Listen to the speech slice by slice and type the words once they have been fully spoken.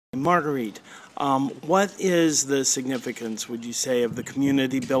Marguerite, what is the significance, would you say, of the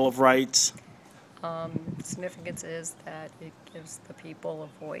Community Bill of Rights? Significance is that it gives the people a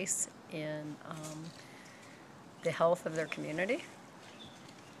voice in the health of their community.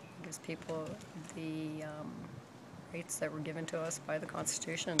 It gives people the rights that were given to us by the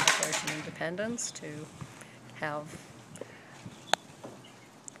Constitution and Declaration of Independence to have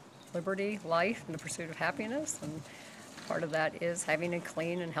liberty, life, and the pursuit of happiness. And part of that is having a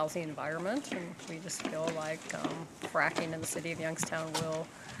clean and healthy environment. And we just feel like fracking in the city of Youngstown will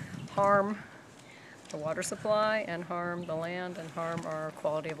harm the water supply and harm the land and harm our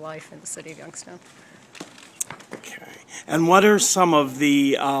quality of life in the city of Youngstown. Okay. And what are some of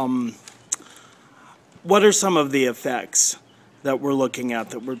the effects that we're looking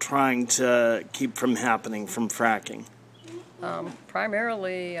at, that we're trying to keep from happening from fracking?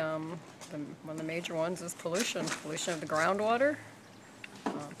 Primarily, one of the major ones is pollution of the groundwater.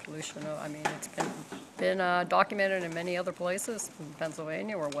 It's been documented in many other places in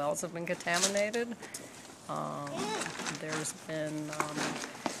Pennsylvania where wells have been contaminated. There's been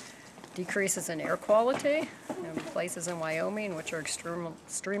decreases in air quality in places in Wyoming, which are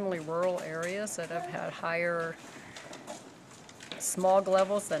extremely rural areas that have had higher smog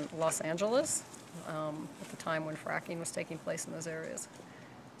levels than Los Angeles at the time when fracking was taking place in those areas.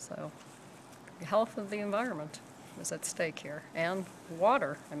 So the health of the environment is at stake here. And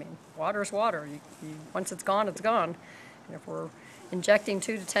water. Water's water. Once it's gone, it's gone. And if we're injecting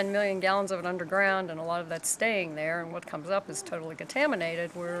 2 to 10 million gallons of it underground and a lot of that's staying there and what comes up is totally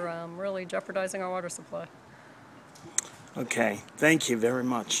contaminated, we're really jeopardizing our water supply. Okay. Thank you very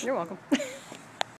much. You're welcome.